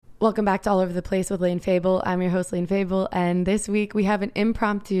Welcome back to All Over the Place with Lane Fable. I'm your host, Lane Fable, and this week we have an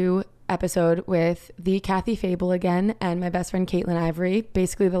impromptu episode with the Kathy Fable again and my best friend Caitlin Ivory,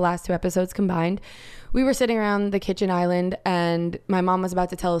 basically the last two episodes combined. We were sitting around the kitchen island and my mom was about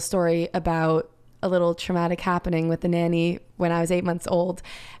to tell a story about a little traumatic happening with the nanny when I was 8 months old,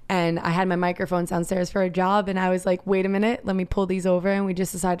 and I had my microphone downstairs for a job and I was like, wait a minute, let me pull these over, and we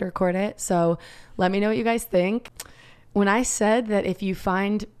just decided to record it. So let me know what you guys think. When I said that if you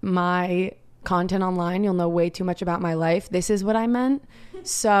find my content online, you'll know way too much about my life, this is what I meant.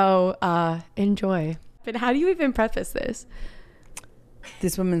 So enjoy. But how do you even preface this?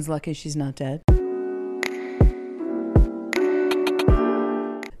 This woman's lucky she's not dead.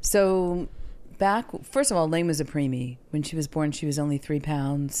 So first of all, Lane was a preemie. When she was born, she was only 3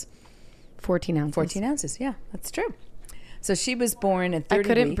 pounds. 14 ounces. 14 ounces, yeah, that's true. So she was born at 30 weeks.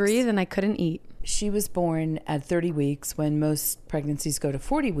 I couldn't breathe and I couldn't eat. She was born at 30 weeks when most pregnancies go to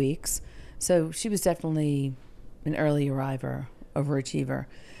 40 weeks. So she was definitely an early arriver, overachiever.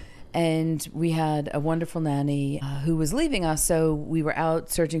 And we had a wonderful nanny who was leaving us. So we were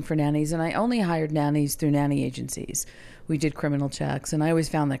out searching for nannies. And I only hired nannies through nanny agencies. We did criminal checks. And I always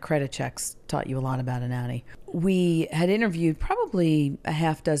found that credit checks taught you a lot about a nanny. We had interviewed probably a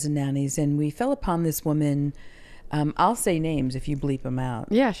half dozen nannies. And we fell upon this woman. I'll say names if you bleep them out.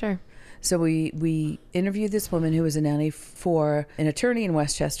 Yeah, sure. So we interviewed this woman who was a nanny for an attorney in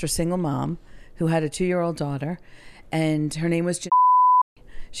Westchester, single mom, who had a 2-year-old daughter, and her name was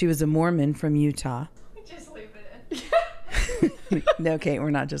She was a Mormon from Utah. Just leave it in. No, Kate, we're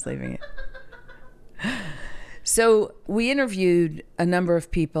not just leaving it. So we interviewed a number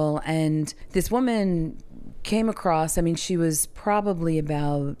of people, and this woman came across, I mean, she was probably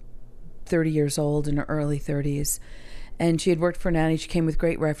about 30 years old, in her early 30s. And she had worked for a nanny. She came with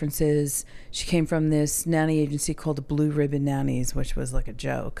great references. She came from this nanny agency called the Blue Ribbon Nannies, which was like a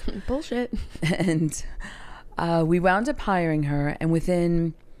joke. Bullshit. And we wound up hiring her. And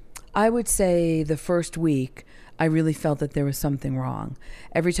within, I would say, the first week, I really felt that there was something wrong.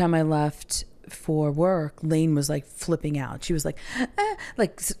 Every time I left for work, Lane was like flipping out. She was like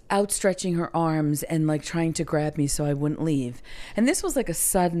outstretching her arms and like trying to grab me so I wouldn't leave. And this was like a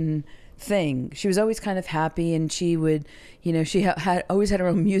sudden thing. She was always kind of happy, and she would, you know, she had always had her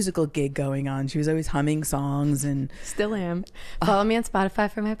own musical gig going on. She was always humming songs, and still am. Follow me on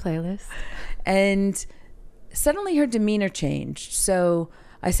Spotify for my playlist. And suddenly her demeanor changed. So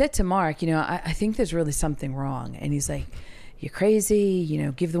I said to Mark, you know, I think there's really something wrong. And he's like, you're crazy, you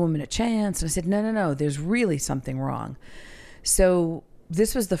know, give the woman a chance. And I said, no, there's really something wrong. So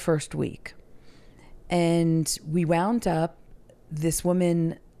this was the first week, and we wound up, this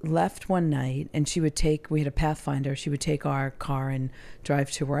woman left one night, and we had a Pathfinder. She would take our car and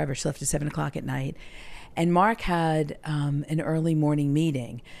drive to wherever. She left at 7:00 at night. And Mark had an early morning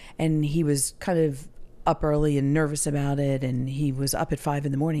meeting, and he was kind of up early and nervous about it. And he was up at 5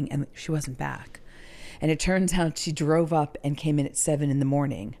 a.m, and she wasn't back. And it turns out she drove up and came in at 7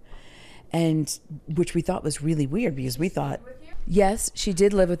 a.m, and which we thought was really weird, because we thought, yes, she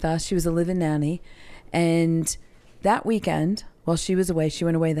did live with us. She was a live-in nanny. And that weekend, while she was away, she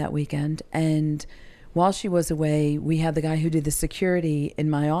went away that weekend. And while she was away, we had the guy who did the security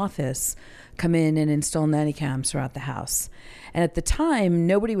in my office come in and install nanny cams throughout the house. And at the time,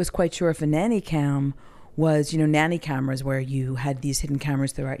 nobody was quite sure if a nanny cam was, you know, nanny cameras where you had these hidden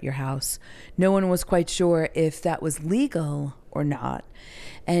cameras throughout your house. No one was quite sure if that was legal or not.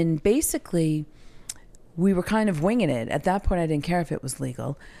 And basically, we were kind of winging it. At that point, I didn't care if it was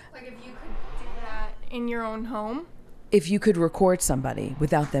legal. Like if you could do that in your own home? If you could record somebody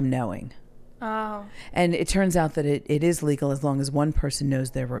without them knowing. Oh. And it turns out that it is legal as long as one person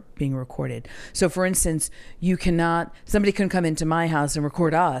knows they're being recorded. So for instance, somebody couldn't come into my house and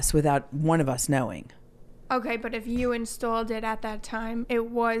record us without one of us knowing. Okay, but if you installed it at that time, it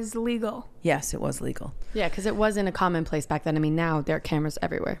was legal. Yes, it was legal. Yeah, because it wasn't a commonplace back then. I mean, now there are cameras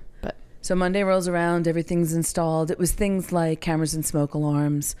everywhere. But so Monday rolls around, everything's installed. It was things like cameras and smoke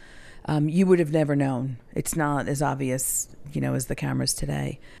alarms. You would have never known. It's not as obvious, you know, as the cameras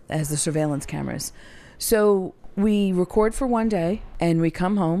today, as the surveillance cameras. So we record for one day, and we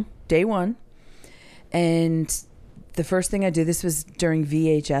come home, day one, and the first thing I do, this was during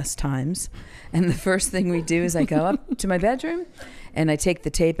VHS times, and the first thing we do is I go up to my bedroom, and I take the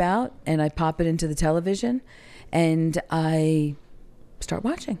tape out, and I pop it into the television, and I start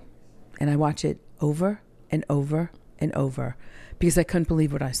watching. And I watch it over and over and over, because I couldn't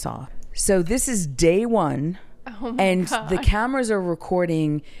believe what I saw. So this is day one, and the cameras are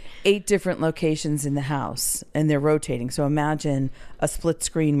recording 8 different locations in the house, and they're rotating. So imagine a split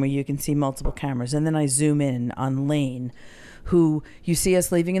screen where you can see multiple cameras. And then I zoom in on Lane, who you see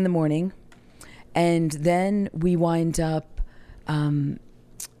us leaving in the morning. And then we wind up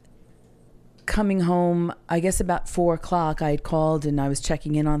coming home, I guess about 4 o'clock. I had called and I was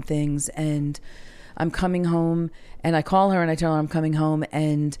checking in on things, and I'm coming home and I call her and I tell her I'm coming home,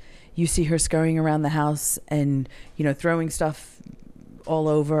 and you see her scurrying around the house and, you know, throwing stuff all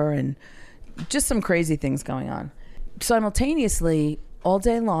over and just some crazy things going on. Simultaneously, all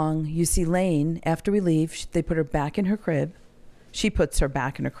day long, you see Lane, after we leave, they put her back in her crib. She puts her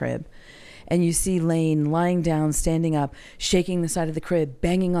back in her crib. And you see Lane lying down, standing up, shaking the side of the crib,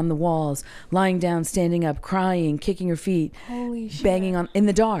 banging on the walls, lying down, standing up, crying, kicking her feet, Holy shit. banging on in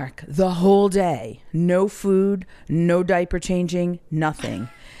the dark the whole day. No food, no diaper changing, nothing.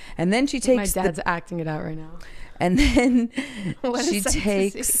 And then she takes My dad's acting it out right now. and then What a she sight to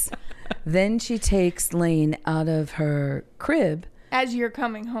takes see. then she takes Lane out of her crib As you're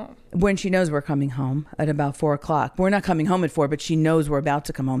coming home. when she knows we're coming home at about 4 o'clock. We're not coming home at 4, but she knows we're about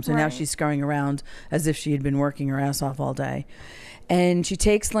to come home. So now Right. she's scurrying around as if she had been working her ass off all day. And she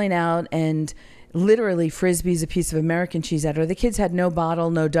takes Lane out and literally frisbees a piece of American cheese at her. The kids had no bottle,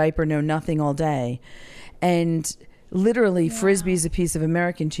 no diaper, no nothing all day. And literally frisbees a piece of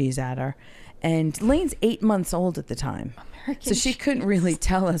American cheese at her. And Lane's 8 months old at the time. So she couldn't really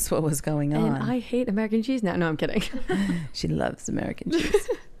tell us what was going on. And I hate American cheese now. No, I'm kidding. She loves American cheese.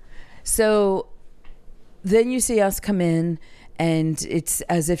 So then you see us come in, and it's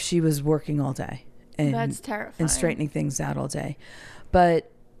as if she was working all day and, That's terrifying. and straightening things out all day.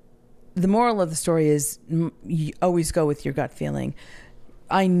 But the moral of the story is you always go with your gut feeling.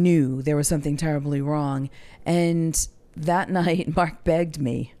 I knew there was something terribly wrong. And that night, Mark begged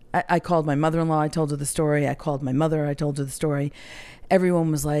me. I called my mother-in-law. I told her the story. I called my mother. I told her the story. Everyone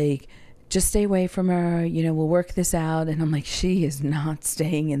was like, just stay away from her. You know, we'll work this out. And I'm like, she is not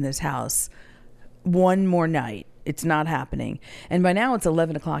staying in this house one more night. It's not happening. And by now it's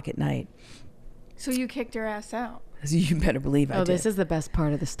 11 o'clock at night. So you kicked her ass out. So you better believe I Oh, did. this is the best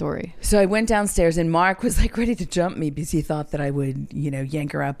part of the story. So I went downstairs and Mark was like ready to jump me because he thought that I would, you know,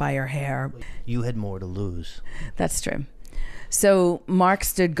 yank her out by her hair. You had more to lose. That's true. So Mark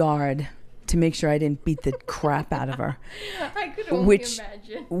stood guard to make sure I didn't beat the crap out of her. I could only Which-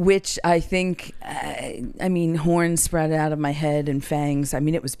 imagine. Which I think, I mean, horns spread out of my head and fangs. I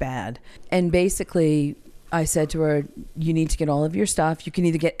mean, it was bad. And basically, I said to her, you need to get all of your stuff. You can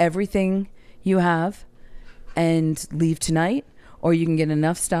either get everything you have and leave tonight, or you can get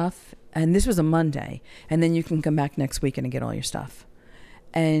enough stuff. And this was a Monday. And then you can come back next weekend and get all your stuff.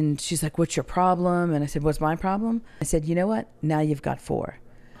 And she's like, what's your problem? And I said, what's my problem? I said, you know what? Now you've got 4.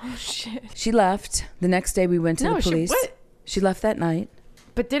 Oh shit. She left. The next day we went to No, the police. what? She left that night.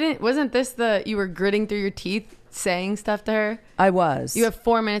 But wasn't this you were gritting through your teeth saying stuff to her? I was. You have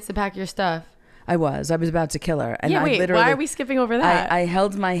 4 minutes to pack your stuff. I was about to kill her. And yeah, I wait, literally, why are we skipping over that? I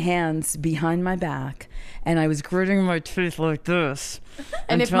held my hands behind my back and I was gritting my teeth like this.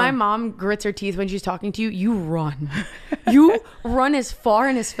 and if until- my mom grits her teeth when she's talking to you, you run. You run as far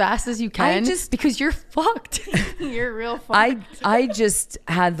and as fast as you can because you're fucked. You're real fun. I just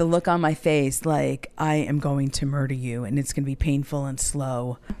had the look on my face like I am going to murder you and it's going to be painful and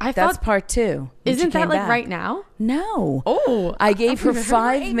slow. I That's thought, part 2. when she isn't that came like back. right now? No. Oh, I gave her I've never-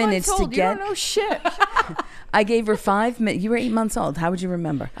 5 8 minutes months to old. get. You don't know shit. I gave her 5 minutes. You were 8 months old. How would you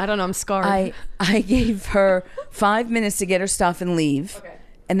remember? I don't know. I'm scarred. I gave her 5 minutes to get her stuff and leave,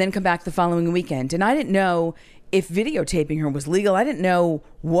 and then come back the following weekend. And I didn't know if videotaping her was legal. I didn't know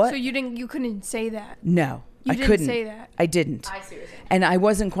what. So you couldn't say that. No, You I didn't couldn't say that. I didn't. I see what you're saying. And I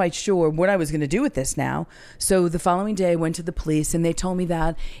wasn't quite sure what I was going to do with this now. So the following day, I went to the police, and they told me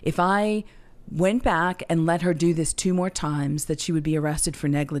that if I went back and let her do this 2 more times, that she would be arrested for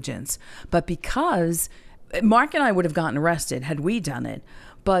negligence. But because Mark and I would have gotten arrested had we done it,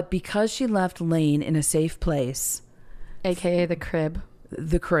 but because she left Lane in a safe place, AKA the crib.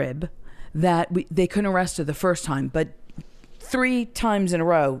 the crib, that they couldn't arrest her the first time, but 3 times in a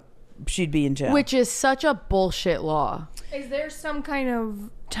row, she'd be in jail. Which is such a bullshit law. Is there some kind of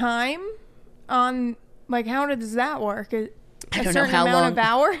time on, like, how does that work? I A don't know certain how amount long. of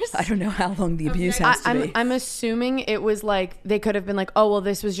hours? I don't know how long the abuse has to be. I'm assuming it was like they could have been like, oh well,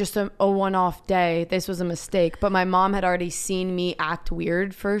 this was just a one-off day. This was a mistake. But my mom had already seen me act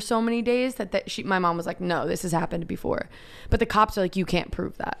weird for so many days that my mom was like, no, this has happened before. But the cops are like, you can't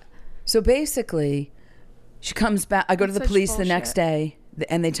prove that. So basically, she comes back. I go to That's the such police the next bullshit. day,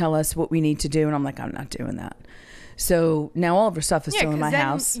 and they tell us what we need to do, and I'm like, I'm not doing that. So now all of her stuff is still in my then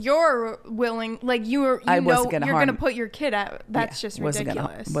house. you're willing, like I wasn't gonna you're harm- going to put your kid out. That's Yeah, just wasn't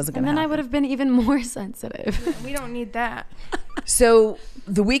ridiculous. Wasn't And gonna then I happen. would have been even more sensitive. We don't need that. So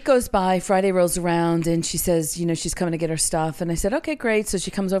the week goes by, Friday rolls around, and she says, she's coming to get her stuff. And I said, okay, great. So she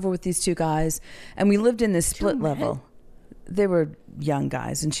comes over with these two guys, and we lived in this split level. They were young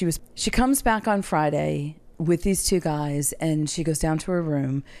guys, and she comes back on Friday with these two guys, and she goes down to her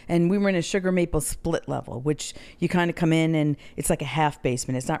room, and we were in a sugar maple split level, which you kind of come in and it's like a half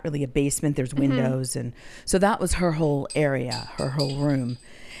basement. It's not really a basement. There's windows. And so that was her whole area, her whole room.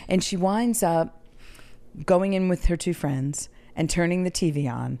 And she winds up going in with her two friends and turning the TV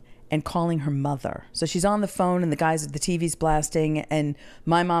on and calling her mother. So she's on the phone, and the TV's blasting, and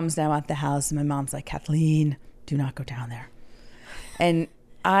my mom's now at the house, and my mom's like, Kathleen, do not go down there. And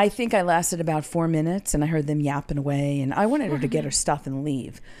I think I lasted about 4 minutes, and I heard them yapping away, and I wanted her to get her stuff and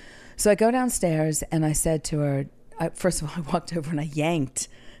leave. So I go downstairs, and I said to her, first of all, I walked over and I yanked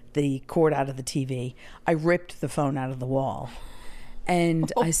the cord out of the TV. I ripped the phone out of the wall.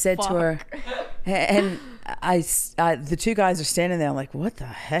 And I said to her, and the two guys are standing there like, what the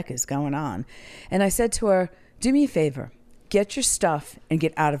heck is going on? And I said to her, do me a favor. Get your stuff and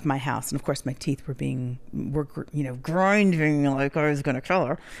get out of my house. And of course, my teeth were grinding like I was going to kill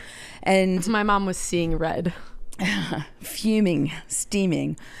her. And My mom was seeing red. fuming,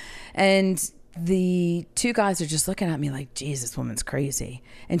 steaming. And the two guys are just looking at me like, geez, this woman's crazy.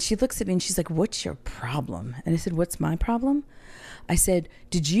 And she looks at me and she's like, what's your problem? And I said, what's my problem? I said,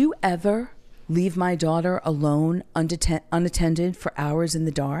 did you ever leave my daughter alone, unattended for hours in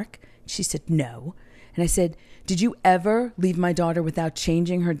the dark? She said, no. And I said, did you ever leave my daughter without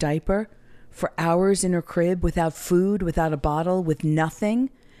changing her diaper for hours in her crib, without food, without a bottle, with nothing?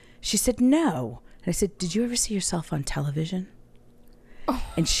 She said, no. And I said, did you ever see yourself on television? Oh.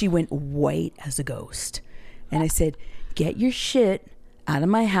 And she went white as a ghost. And I said, get your shit out of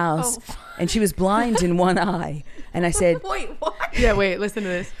my house. Oh. And she was blind in one eye. And I said, Wait, what? Yeah, wait, listen to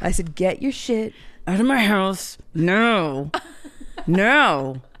this. I said, get your shit out of my house. No.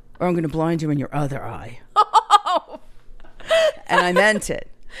 No. Or I'm going to blind you in your other eye. And I meant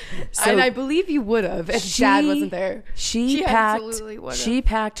it. So and I believe you would have if Dad wasn't there. She absolutely would've. She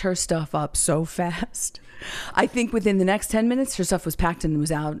packed her stuff up so fast. I think within the next 10 minutes, her stuff was packed and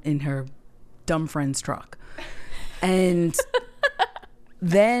was out in her dumb friend's truck. And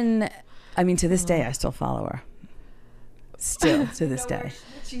then, I mean, to this day, I still follow her. Still to this day.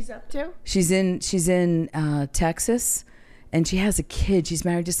 What she's up to? She's in Texas, and she has a kid. She's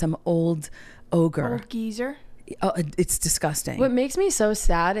married to some old ogre. Old geezer. Oh, it's disgusting. What makes me so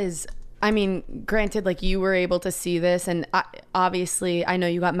sad is, I mean, granted, like you were able to see this, and obviously I know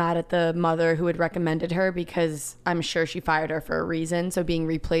you got mad at the mother who had recommended her because I'm sure she fired her for a reason. So being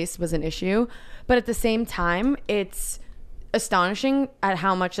replaced was an issue. But at the same time, it's astonishing at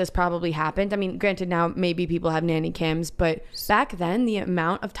how much this probably happened. I mean, granted, now maybe people have nanny cams, but back then the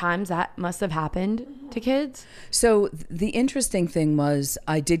amount of times that must have happened to kids. So the interesting thing was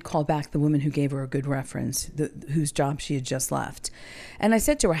I did call back the woman who gave her a good reference, whose job she had just left. And I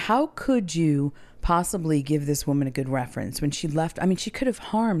said to her, how could you possibly give this woman a good reference when she left? I mean, she could have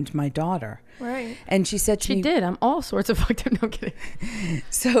harmed my daughter. Right. And she said to me... She did. I'm all sorts of fucked up. No kidding.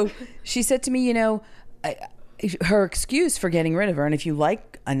 So she said to me, her excuse for getting rid of her, and if you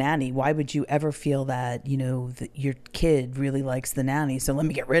like a nanny, why would you ever feel that, that your kid really likes the nanny, so let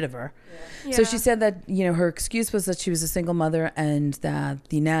me get rid of her? Yeah. So she said that, her excuse was that she was a single mother and that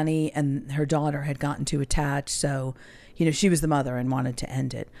the nanny and her daughter had gotten too attached, so, she was the mother and wanted to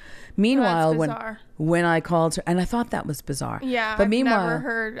end it. Meanwhile, when I called her, and I thought that was bizarre. Yeah, but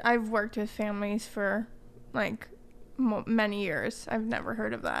meanwhile, I've worked with families for like many years. I've never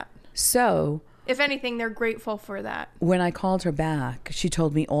heard of that. So... If anything, they're grateful for that. When I called her back, she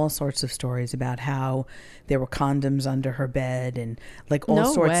told me all sorts of stories about how there were condoms under her bed and like all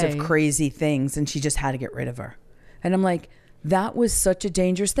sorts of crazy things, and she just had to get rid of her. And I'm like, that was such a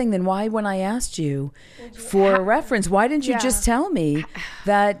dangerous thing. Then why, when I asked you for a reference, why didn't you just tell me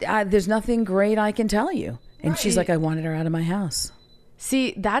that there's nothing great I can tell you? And she's like, I wanted her out of my house.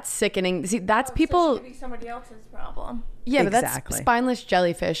 See, that's sickening. See, that's people... So she could be somebody else's problem. Yeah, exactly. But that's spineless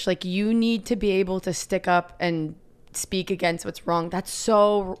jellyfish. Like, you need to be able to stick up and speak against what's wrong. That's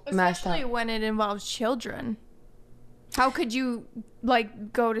so messed up. Especially when it involves children. How could you,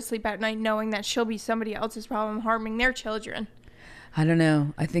 go to sleep at night knowing that she'll be somebody else's problem harming their children? I don't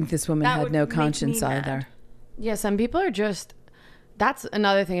know. I think this woman had no conscience either. Yeah, some people are just... That's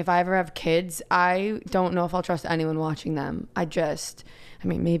another thing. If I ever have kids, I don't know if I'll trust anyone watching them. I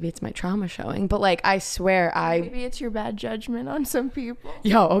mean, maybe it's my trauma showing, but like, I swear Maybe it's your bad judgment on some people.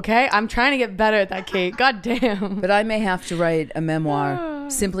 Yo, okay? I'm trying to get better at that, Kate. God damn. But I may have to write a memoir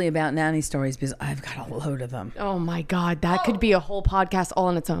simply about nanny stories because I've got a load of them. Oh my God. That could be a whole podcast all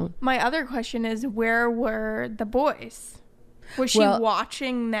on its own. My other question is, where were the boys? Was she Well,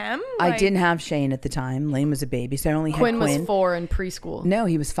 watching them? I didn't have Shane at the time. Lane was a baby, so I only had Quinn Quinn. was 4 in preschool. No,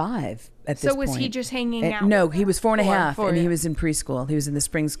 he was 5 at this So was point. he just hanging out? No, with he them? was 4.5, Four, and yeah. he was in preschool. He was in the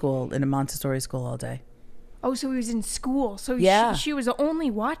spring school in a Montessori school all day. Oh, so he was in school. So Yeah. she was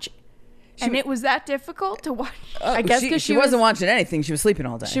only watching. And it was that difficult to watch? I guess she, 'cause she she wasn't was- watching anything. She was sleeping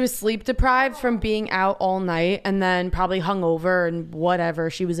all day. She was sleep deprived from being out all night and then probably hungover and whatever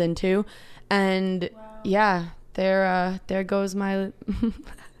she was into. And yeah, there goes my...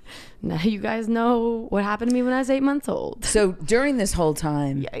 Now you guys know what happened to me when I was 8 months old. So during this whole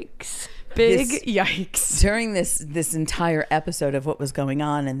time, Yikes. Big This- yikes. during this entire episode of what was going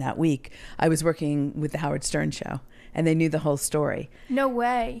on in that week, I was working with the Howard Stern show, and they knew the whole story. No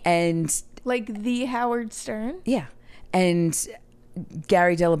way. And Like the Howard Stern? yeah, and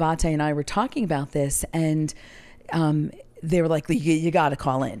Gary Delabate and I were talking about this, and they were like, you got to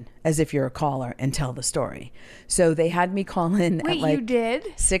call in as if you're a caller and tell the story. So they had me call in Wait, at like you did?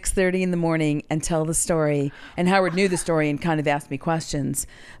 6:30 in the morning and tell the story. And Howard knew the story and kind of asked me questions,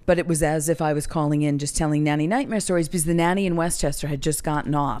 but it was as if I was calling in just telling nanny nightmare stories because the nanny in Westchester had just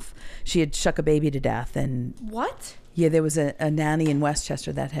gotten off. She had shook a baby to death, and What? yeah, there was a nanny in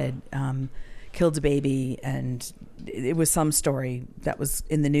Westchester that had killed a baby, and it was some story that was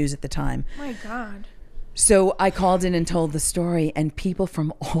in the news at the time. My God. So I called in and told the story, and people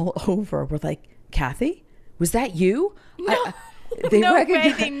from all over were like, "Kathy, was that you?" No, No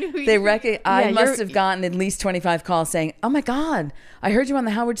way they knew you. I Yeah, must you're- have gotten at least 25 calls saying, "Oh my God, I heard you on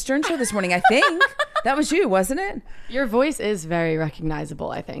the Howard Stern show this morning. I think that was you, wasn't it?" Your voice is very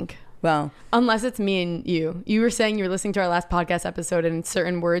recognizable, I think. Well, Unless it's me and you. You were saying you were listening to our last podcast episode and in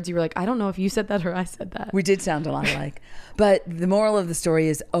certain words you were like, I don't know if you said that or I said that. we did sound a lot alike. But the moral of the story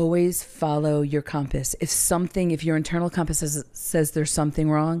is always follow your compass. If your internal compass says there's something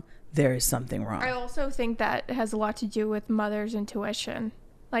wrong, there is something wrong. I also think that has a lot to do with mother's intuition.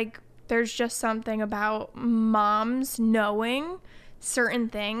 Like, there's just something about moms knowing certain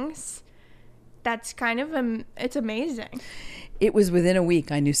things that's kind of, it's amazing. It was within a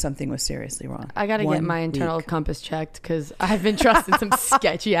week I knew something was seriously wrong. I got to get 1 my internal week. compass checked because I've been trusting some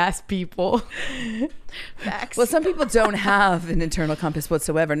sketchy ass people. Facts. Well, some people don't have an internal compass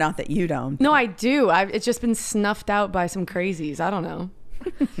whatsoever. Not that you don't. No, I do. It's just been snuffed out by some crazies. I don't know.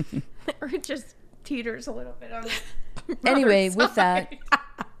 Or it just teeters a little bit on the Anyway, other with that, side.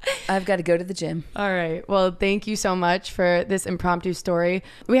 I've got to go to the gym. All right. Well, thank you so much for this impromptu story.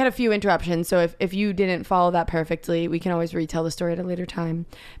 We had a few interruptions, so if you didn't follow that perfectly, we can always retell the story at a later time.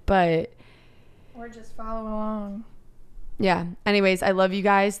 But Or just follow along. yeah. Anyways, I love you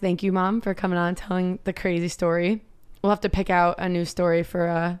guys. Thank you, Mom, for coming on and telling the crazy story. We'll have to pick out a new story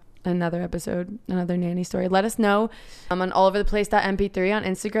for another episode, another nanny story. Let us know on allovertheplace.mp3 on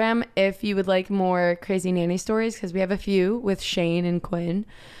Instagram if you would like more crazy nanny stories because we have a few with Shane and Quinn.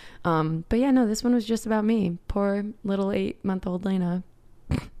 But yeah, no, this one was just about me. Poor little 8-month-old Lena.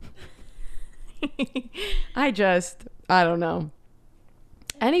 I don't know.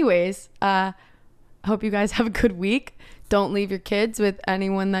 Anyways, hope you guys have a good week. Don't leave your kids with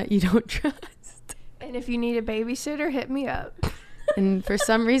anyone that you don't trust. And if you need a babysitter, hit me up. And for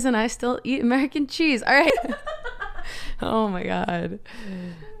some reason, I still eat American cheese. All right. Oh my God.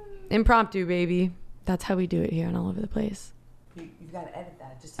 Impromptu, baby. That's how we do it here on All Over the Place. You've got to edit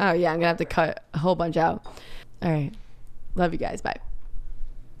that. Just Oh, yeah. I'm going to have to cut a whole bunch out. All right. Love you guys. Bye.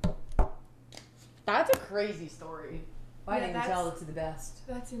 That's a crazy story. I Yeah, didn't that's- tell it to the best.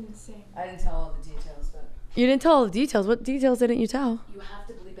 That's insane. I didn't tell all the details, but You didn't tell all the details. What details didn't you tell? you have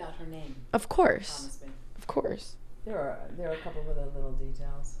to bleep out her name. Of course. Promise me. Of course. There are a couple of other little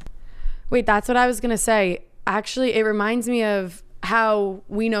details. Wait, that's what I was going to say. Actually, it reminds me of how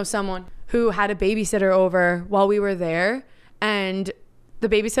we know someone who had a babysitter over while we were there, and the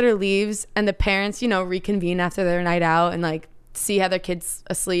babysitter leaves and the parents, reconvene after their night out and like see how their kid's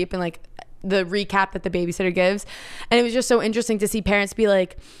asleep and like the recap that the babysitter gives. And it was just so interesting to see parents be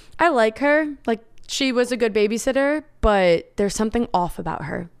like, I like her. Like, she was a good babysitter, but there's something off about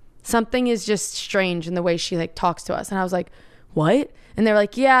her. Something is just strange in the way she like talks to us. And I was like, what? And they're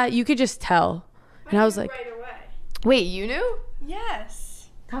like, yeah, you could just tell. And I was like, right away. wait, you knew? Yes.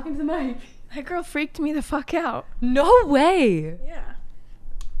 Talking to the mic. That girl freaked me the fuck out. No way. Yeah.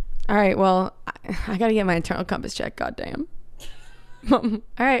 All right, well, I got to get my internal compass checked. Goddamn. All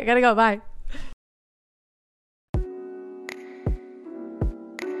right, I gotta go. Bye.